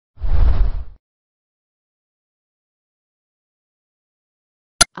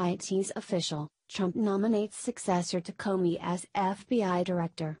IT's official, Trump nominates successor to Comey as FBI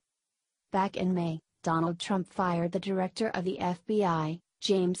director. Back in May, Donald Trump fired the director of the FBI,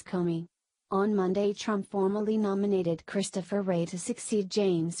 James Comey. On Monday, Trump formally nominated Christopher Wray to succeed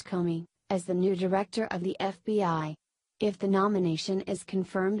James Comey as the new director of the FBI. If the nomination is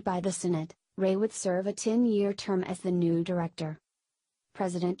confirmed by the Senate, Wray would serve a 10-year term as the new director.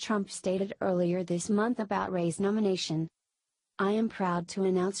 President Trump stated earlier this month about Wray's nomination. "I am proud to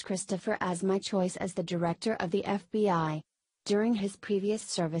announce Christopher as my choice as the director of the FBI. During his previous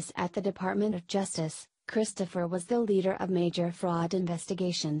service at the Department of Justice, Christopher was the leader of major fraud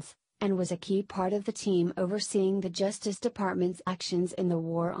investigations, and was a key part of the team overseeing the Justice Department's actions in the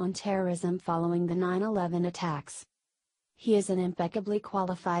war on terrorism following the 9/11 attacks. He is an impeccably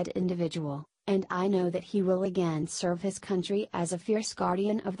qualified individual, and I know that he will again serve his country as a fierce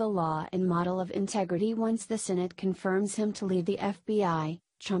guardian of the law and model of integrity once the Senate confirms him to lead the FBI,"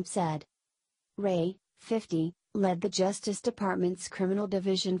 Trump said. Wray, 50, led the Justice Department's criminal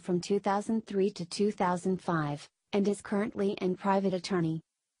division from 2003 to 2005, and is currently a private attorney.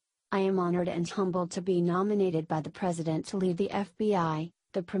 "I am honored and humbled to be nominated by the President to lead the FBI,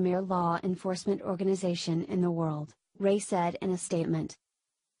 the premier law enforcement organization in the world," Wray said in a statement.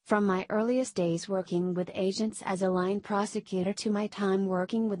 "From my earliest days working with agents as a line prosecutor to my time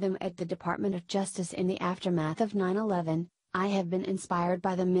working with them at the Department of Justice in the aftermath of 9/11, I have been inspired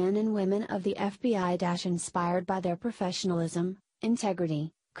by the men and women of the FBI. Inspired by their professionalism,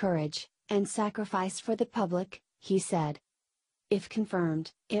 integrity, courage, and sacrifice for the public," he said. "If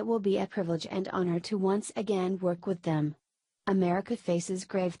confirmed, it will be a privilege and honor to once again work with them. America faces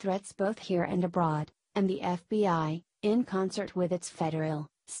grave threats both here and abroad, and the FBI, in concert with its federal,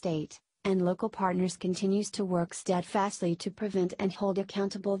 state, and local partners, continues to work steadfastly to prevent and hold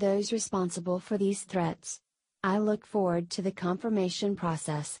accountable those responsible for these threats. I look forward to the confirmation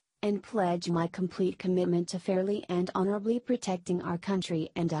process, and pledge my complete commitment to fairly and honorably protecting our country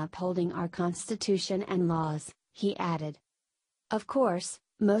and upholding our Constitution and laws," he added. Of course,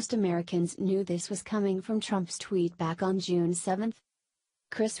 most Americans knew this was coming from Trump's tweet back on June 7.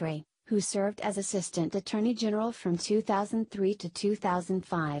 Chris Wray, who served as Assistant Attorney General from 2003 to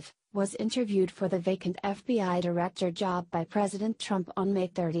 2005, was interviewed for the vacant FBI Director job by President Trump on May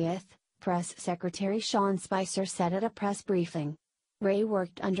 30, Press Secretary Sean Spicer said at a press briefing. Wray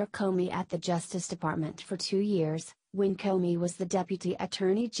worked under Comey at the Justice Department for 2 years, when Comey was the Deputy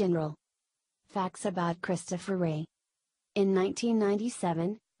Attorney General. Facts about Christopher Wray. In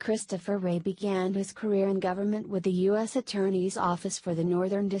 1997, Christopher Wray began his career in government with the U.S. Attorney's Office for the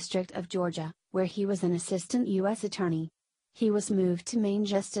Northern District of Georgia, where he was an Assistant U.S. Attorney. He was moved to Main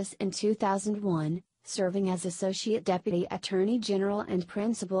Justice in 2001, serving as Associate Deputy Attorney General and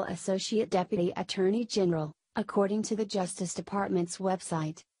Principal Associate Deputy Attorney General, according to the Justice Department's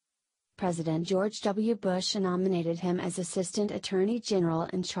website. President George W. Bush nominated him as Assistant Attorney General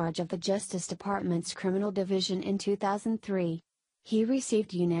in charge of the Justice Department's Criminal Division in 2003. He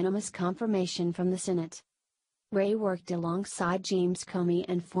received unanimous confirmation from the Senate. Wray worked alongside James Comey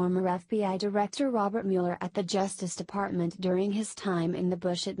and former FBI Director Robert Mueller at the Justice Department during his time in the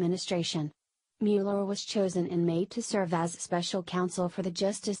Bush administration. Mueller was chosen in May to serve as special counsel for the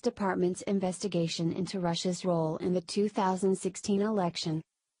Justice Department's investigation into Russia's role in the 2016 election.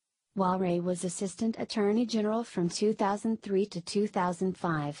 While Wray was Assistant Attorney General from 2003 to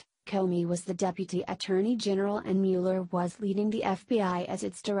 2005, Comey was the Deputy Attorney General and Mueller was leading the FBI as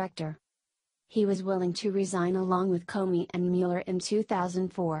its director. He was willing to resign along with Comey and Mueller in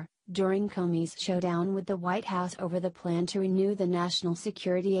 2004, during Comey's showdown with the White House over the plan to renew the National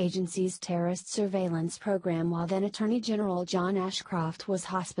Security Agency's terrorist surveillance program while then Attorney General John Ashcroft was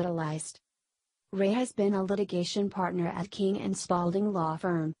hospitalized. Wray has been a litigation partner at King & Spalding law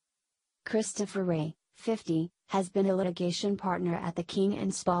firm. Christopher Wray, 50, has been a litigation partner at the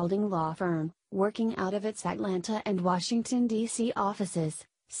King & Spalding law firm, working out of its Atlanta and Washington, D.C. offices,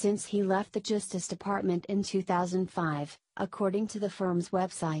 since he left the Justice Department in 2005, according to the firm's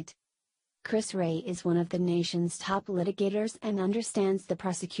website. Chris Wray is one of the nation's top litigators and understands the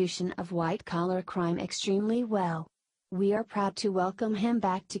prosecution of white-collar crime extremely well. "We are proud to welcome him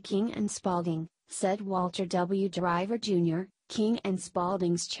back to King & Spalding," said Walter W. Driver Jr., King &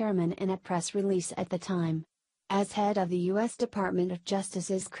 Spalding's chairman, in a press release at the time. As head of the U.S. Department of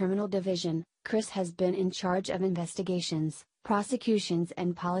Justice's Criminal Division, Chris has been in charge of investigations, prosecutions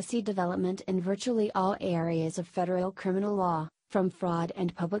and policy development in virtually all areas of federal criminal law, from fraud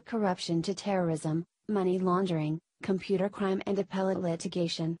and public corruption to terrorism, money laundering, computer crime and appellate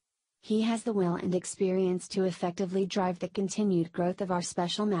litigation. He has the will and experience to effectively drive the continued growth of our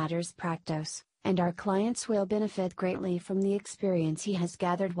special matters practice, and our clients will benefit greatly from the experience he has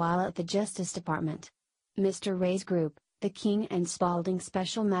gathered while at the Justice Department. Mr. Ray's group, the King and Spalding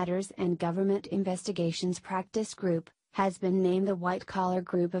Special Matters and Government Investigations Practice Group, has been named the White Collar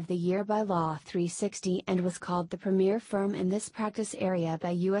Group of the Year by Law 360 and was called the premier firm in this practice area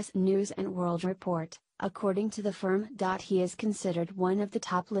by U.S. News & World Report. According to the firm, he is considered one of the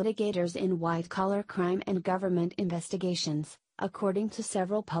top litigators in white-collar crime and government investigations. According to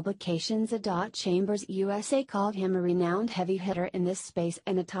several publications, Chambers U.S.A. called him a renowned heavy hitter in this space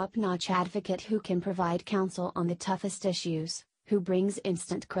and a top-notch advocate who can provide counsel on the toughest issues, who brings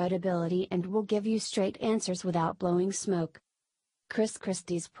instant credibility and will give you straight answers without blowing smoke. Chris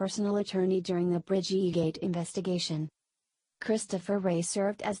Christie's personal attorney during the Bridgegate investigation. Christopher Wray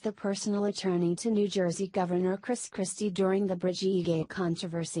served as the personal attorney to New Jersey Governor Chris Christie during the Bridgegate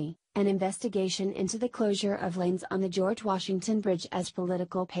controversy, an investigation into the closure of lanes on the George Washington Bridge as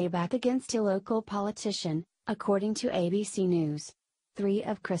political payback against a local politician, according to ABC News. 3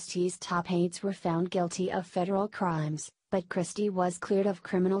 of Christie's top aides were found guilty of federal crimes, but Christie was cleared of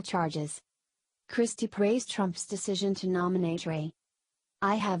criminal charges. Christie praised Trump's decision to nominate Wray.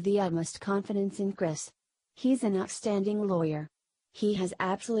 "I have the utmost confidence in Chris. He's an outstanding lawyer. He has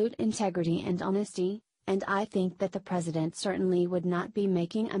absolute integrity and honesty, and I think that the president certainly would not be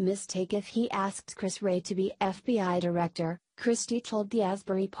making a mistake if he asked Chris Wray to be FBI director," Christie told the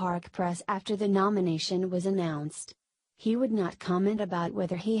Asbury Park Press after the nomination was announced. He would not comment about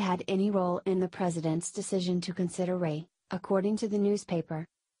whether he had any role in the president's decision to consider Wray, according to the newspaper.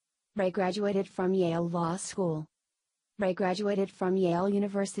 Wray graduated from Yale Law School. Wray graduated from Yale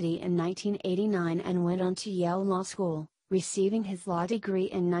University in 1989 and went on to Yale Law School, receiving his law degree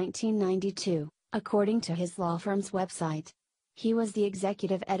in 1992, according to his law firm's website. He was the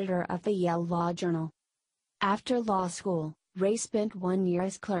executive editor of the Yale Law Journal. After law school, Wray spent 1 year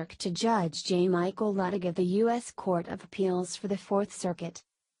as clerk to Judge J. Michael Luttig of the U.S. Court of Appeals for the Fourth Circuit.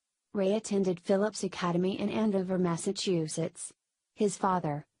 Wray attended Phillips Academy in Andover, Massachusetts. His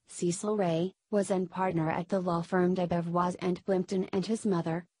father, Cecil Wray, was a partner at the law firm Debevoise and Plimpton, and his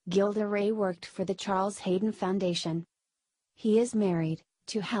mother, Gilda Wray, worked for the Charles Hayden Foundation. He is married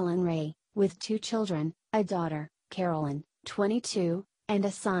to Helen Wray, with 2 children, a daughter, Carolyn, 22, and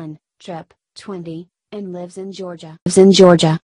a son, Trip, 20, and lives in Georgia.